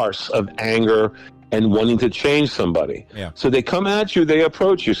farce of anger and wanting to change somebody. Yeah. So they come at you, they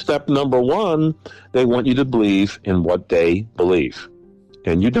approach you. Step number one, they want you to believe in what they believe.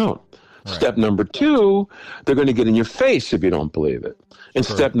 And you don't. Right. Step number two, they're going to get in your face if you don't believe it. And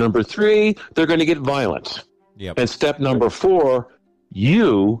step number three, they're going to get violent. Yep. And step number four,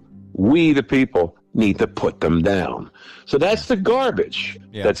 we the people, need to put them down. So that's the garbage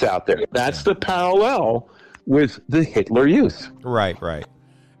that's out there. That's the parallel with the Hitler Youth. Right.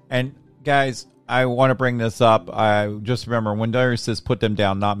 And guys, I want to bring this up. I just remember when Larry says put them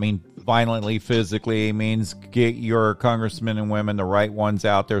down, not mean violently, physically, means get your congressmen and women, the right ones,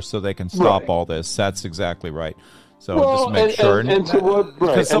 out there so they can stop all this. That's exactly right. So just make sure.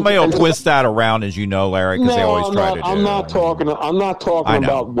 Because somebody will twist that around, as you know, Larry, because they always try to do. I'm not talking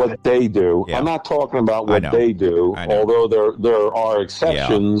about what they do. Yeah. I'm not talking about what they do, although there are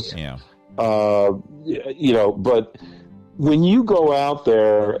exceptions. Yeah. But when you go out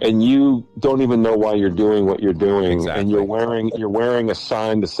there and you don't even know why you're doing what you're doing, and you're wearing a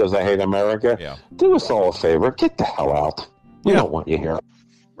sign that says "I hate America," do us all a favor, get the hell out. We don't want you here.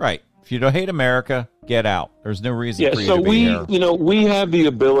 Right. If you don't hate America, get out. There's no reason for you to be here. We have the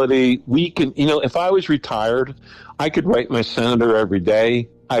ability. We can, if I was retired, I could write my senator every day.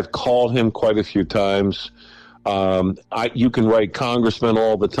 I've called him quite a few times. You can write congressmen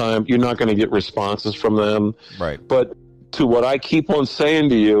all the time. You're not going to get responses from them. Right. But to what I keep on saying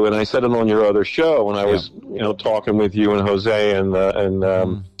to you, and I said it on your other show when I was, talking with you and Jose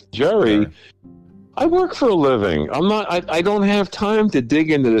and Jerry. I work for a living. I don't have time to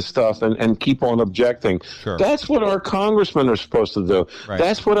dig into this stuff and keep on objecting. Sure. That's what our congressmen are supposed to do. Right.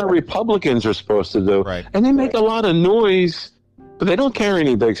 That's what our Republicans are supposed to do. Right. And they make a lot of noise, but they don't carry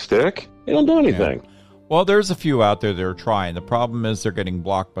any big stick. They don't do anything. Yeah. Well, there's a few out there that are trying. The problem is they're getting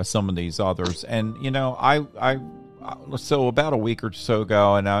blocked by some of these others. And, so about a week or so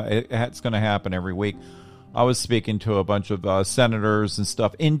ago, and it's going to happen every week, I was speaking to a bunch of senators and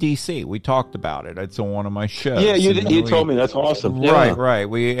stuff in D.C. We talked about it. It's on one of my shows. Yeah, you told me. That's awesome. Right.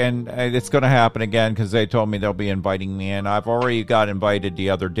 And it's going to happen again because they told me they'll be inviting me in. I've already got invited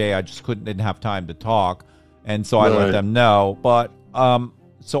the other day. I just didn't have time to talk, and so I let them know. But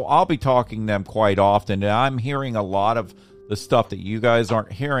so I'll be talking to them quite often, and I'm hearing a lot of the stuff that you guys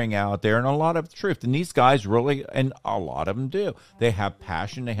aren't hearing out there, and a lot of truth. And these guys really, and a lot of them do. They have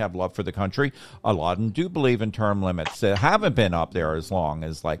passion. They have love for the country. A lot of them do believe in term limits. They haven't been up there as long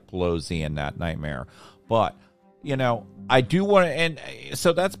as like Pelosi and that nightmare. But, I do want to, and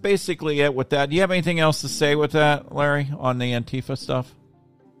so that's basically it with that. Do you have anything else to say with that, Larry, on the Antifa stuff?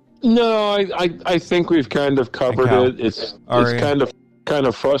 No, I think we've kind of covered it. It's kind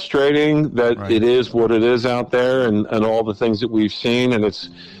of frustrating that it is what it is out there and all the things that we've seen, and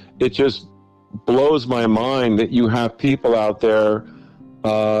it just blows my mind that you have people out there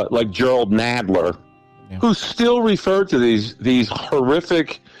like Gerald Nadler who still refer to these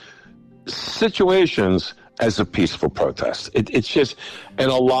horrific situations as a peaceful protest. It's just, and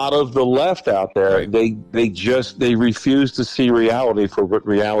a lot of the left out there, they refuse to see reality for what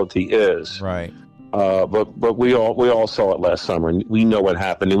reality is. Right. But we all saw it last summer, and we know what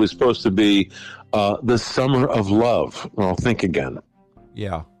happened. It was supposed to be the summer of love. Well, think again.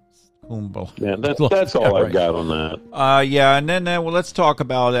 Yeah. Yeah, that's all I've got on that. And then let's talk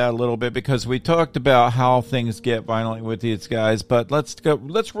about that a little bit, because we talked about how things get violent with these guys, but let's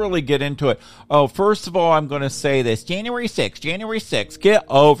really get into it. Oh, first of all, I'm going to say this. January 6th, get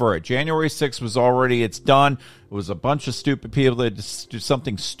over it. January 6th it's done. It was a bunch of stupid people that just do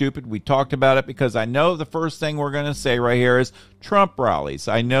something stupid. We talked about it because I know the first thing we're going to say right here is Trump rallies.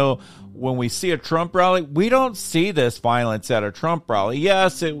 I know when we see a Trump rally, we don't see this violence at a Trump rally.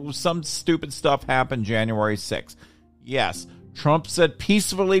 Yes, some stupid stuff happened January 6th. Yes, Trump said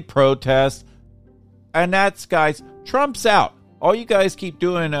peacefully protest. And that's, guys, Trump's out. All you guys keep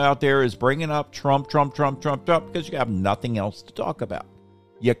doing out there is bringing up Trump, because you have nothing else to talk about.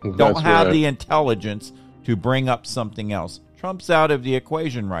 You don't have the intelligence to bring up something else. Trump's out of the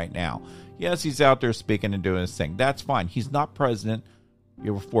equation right now. Yes, he's out there speaking and doing his thing. That's fine. He's not president.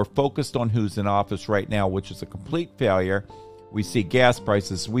 We're focused on who's in office right now, which is a complete failure. We see gas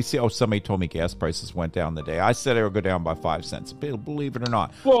prices. Somebody told me gas prices went down today. I said it would go down by 5 cents. Believe it or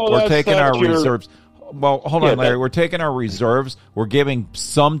not. Well, we're taking our reserves. Well, hold on, Larry. We're taking our reserves. We're giving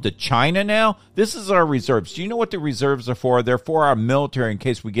some to China now. This is our reserves. Do you know what the reserves are for? They're for our military in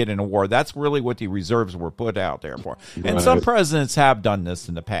case we get in a war. That's really what the reserves were put out there for. And some presidents have done this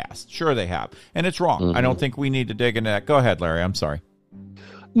in the past. Sure, they have. And it's wrong. Mm-hmm. I don't think we need to dig into that. Go ahead, Larry. I'm sorry.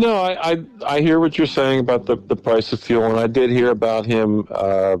 No, I hear what you're saying about the price of fuel, and I did hear about him,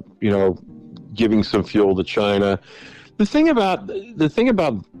 giving some fuel to China. The thing about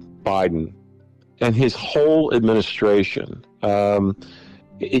Biden and his whole administration,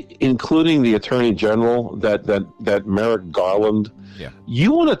 including the Attorney General, that Merrick Garland. Yeah.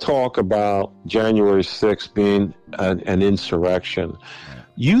 You want to talk about January 6th being an insurrection?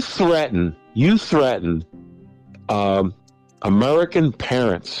 You threaten American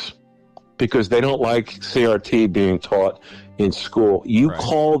parents because they don't like CRT being taught in school. You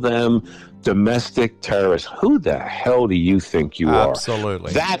call them domestic terrorists. Who the hell do you think you are?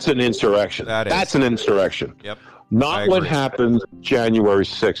 Absolutely. That's an insurrection. That's an insurrection. Yep. Not what happened January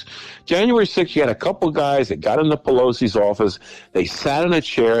 6th. January 6th, you had a couple guys that got into Pelosi's office. They sat in a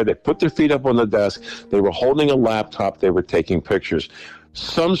chair. They put their feet up on the desk. They were holding a laptop. They were taking pictures.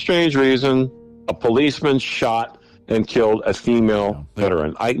 Some strange reason, a policeman shot and killed a female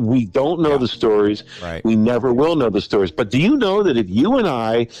veteran. We don't know the stories. Right. We never will know the stories. But do you know that if you and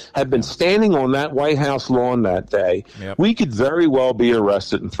I had been standing on that White House lawn that day, we could very well be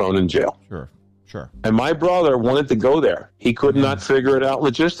arrested and thrown in jail? Sure. And my brother wanted to go there. He could not figure it out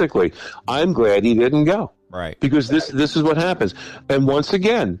logistically. I'm glad he didn't go. Right. Because this is what happens. And once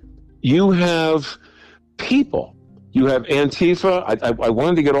again, you have people. You have Antifa. I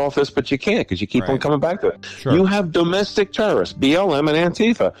wanted to get off this, but you can't because you keep on coming back to it. Sure. You have domestic terrorists, BLM and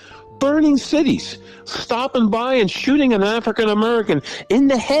Antifa, burning cities, stopping by and shooting an African American in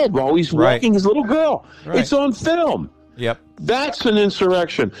the head while he's walking his little girl. Right. It's on film. Yep. That's an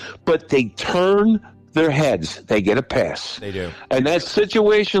insurrection. But they turn their heads. They get a pass. They do. And that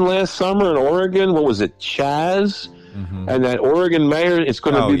situation last summer in Oregon, what was it, Chaz? Mm-hmm. And that Oregon mayor, it's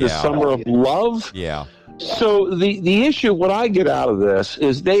going to be the summer of love. Yeah. So the issue, what I get out of this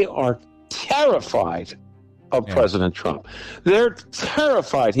is they are terrified of President Trump. They're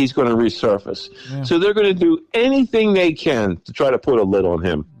terrified he's going to resurface. Yeah. So they're going to do anything they can to try to put a lid on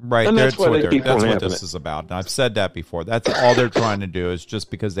him. Right. And that's what this is about. And I've said that before. That's all they're trying to do is just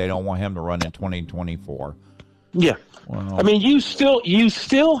because they don't want him to run in 2024. Yeah. Well, I mean, you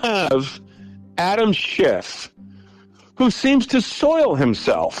still have Adam Schiff, who seems to soil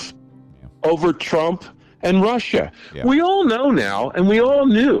himself over Trump and Russia. Yeah. We all know now, and we all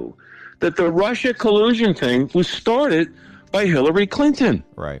knew, that the Russia collusion thing was started by Hillary Clinton.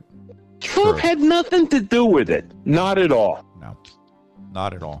 Right. Trump had nothing to do with it. Not at all. No,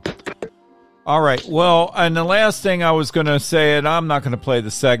 not at all. All right. Well, and the last thing I was going to say, and I'm not going to play the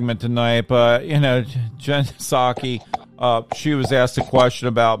segment tonight, but, Jen Psaki, she was asked a question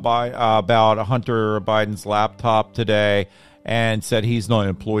about Hunter Biden's laptop today and said he's not an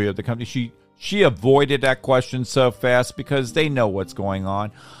employee of the company. She avoided that question so fast because they know what's going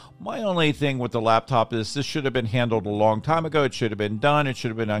on. My only thing with the laptop is this should have been handled a long time ago. It should have been done. It should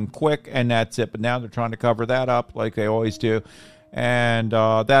have been done quick, and that's it. But now they're trying to cover that up like they always do. And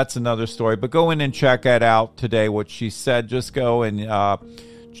that's another story. But go in and check that out today, what she said. Just go and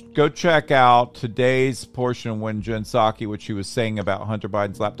go check out today's portion when Jen Psaki, what she was saying about Hunter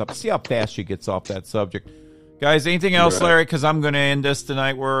Biden's laptop. See how fast she gets off that subject. Guys, anything else, Larry? Because I'm going to end this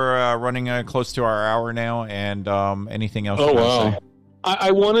tonight. We're running close to our hour now. And anything else? Oh, wow.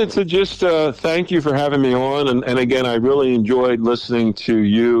 I wanted to just thank you for having me on. And again, I really enjoyed listening to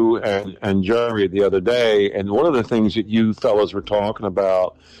you and Jerry the other day. And one of the things that you fellas were talking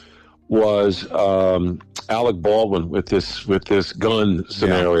about was Alec Baldwin with this gun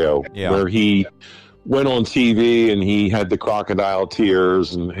scenario where he went on TV and he had the crocodile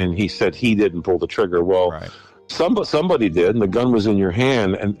tears and he said he didn't pull the trigger. Well, somebody did, and the gun was in your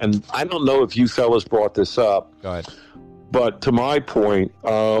hand. And I don't know if you fellas brought this up. Go ahead. But to my point,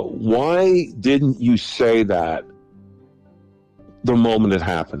 why didn't you say that the moment it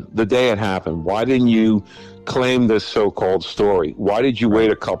happened, the day it happened? Why didn't you claim this so-called story? Why did you wait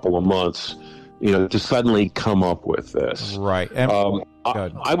a couple of months, to suddenly come up with this? Right. And,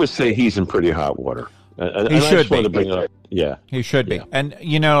 I would say he's in pretty hot water. He should be. To bring it up. Yeah. He should be. Yeah. And,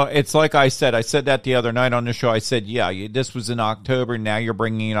 it's like I said that the other night on the show. I said, this was in October. Now you're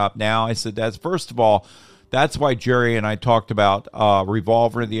bringing it up now. I said, first of all, that's why Jerry and I talked about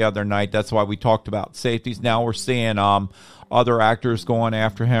Revolver the other night. That's why we talked about safeties. Now we're seeing other actors going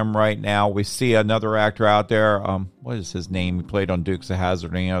after him right now. We see another actor out there. What is his name? He played on Dukes of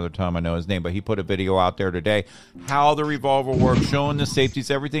Hazzard any other time I know his name, but he put a video out there today how the revolver works, showing the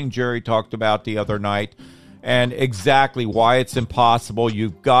safeties, everything Jerry talked about the other night, and exactly why it's impossible.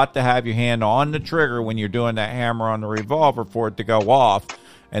 You've got to have your hand on the trigger when you're doing that hammer on the revolver for it to go off.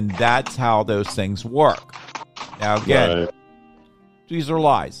 And that's how those things work. Now, again, these are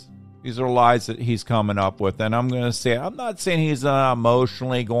lies. These are lies that he's coming up with. And I'm going to say, I'm not saying he's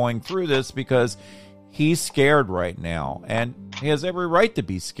emotionally going through this because he's scared right now. And he has every right to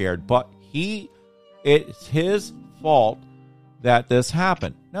be scared. But it's his fault that this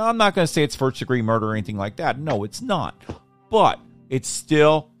happened. Now, I'm not going to say it's first-degree murder or anything like that. No, it's not. But it's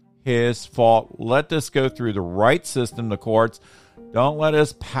still his fault. Let this go through the right system, the courts. Don't let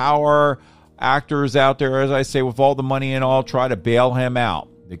us power actors out there, as I say, with all the money and all, try to bail him out.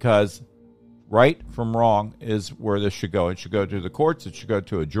 Because right from wrong is where this should go. It should go to the courts. It should go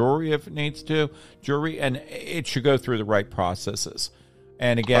to a jury if it needs to. And it should go through the right processes.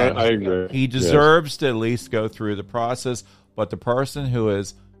 And again, I agree. He deserves to at least go through the process. But the person who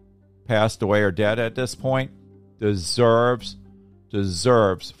has passed away or dead at this point, deserves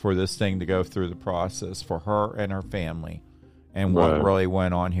for this thing to go through the process for her and her family and what really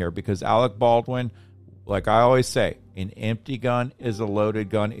went on here. Because Alec Baldwin, like I always say, an empty gun is a loaded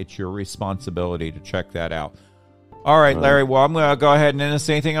gun. It's your responsibility to check that out. All right, Larry. Well, I'm going to go ahead and end this.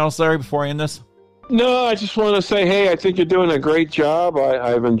 Anything else, Larry, before I end this? No, I just want to say, hey, I think you're doing a great job.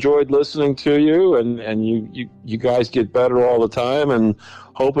 I've enjoyed listening to you, and you guys get better all the time, and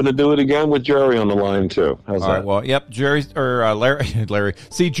hoping to do it again with Jerry on the line too. How's that? All right, well, yep, Jerry or Larry.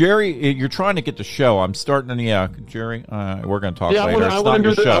 See, Jerry, you're trying to get the show. I'm starting to, Jerry. We're going to talk later. I want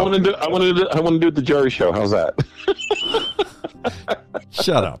to do the Jerry show. How's that?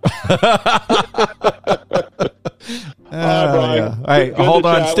 Shut up. Brian. Hey, hold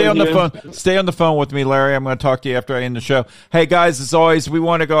on. Stay on the phone. Stay on the phone with me, Larry. I'm going to talk to you after I end the show. Hey, guys, as always, we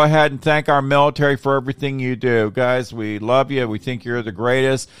want to go ahead and thank our military for everything you do. Guys, we love you. We think you're the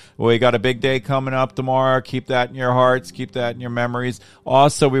greatest. We got a big day coming up tomorrow. Keep that in your hearts. Keep that in your memories.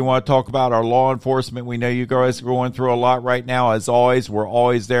 Also, we want to talk about our law enforcement. We know you guys are going through a lot right now. As always, we're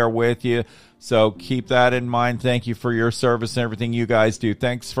always there with you. So keep that in mind. Thank you for your service and everything you guys do.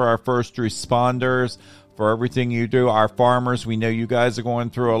 Thanks for our first responders, for everything you do. Our farmers, we know you guys are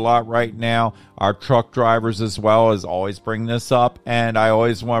going through a lot right now. Our truck drivers as well, as always bring this up. And I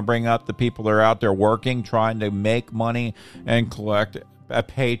always want to bring up the people that are out there working, trying to make money and collect a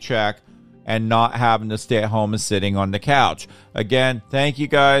paycheck and not having to stay at home and sitting on the couch. Again, thank you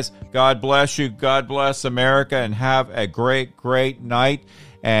guys. God bless you. God bless America, and have a great, great night.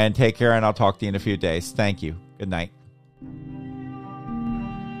 And take care, and I'll talk to you in a few days. Thank you. Good night.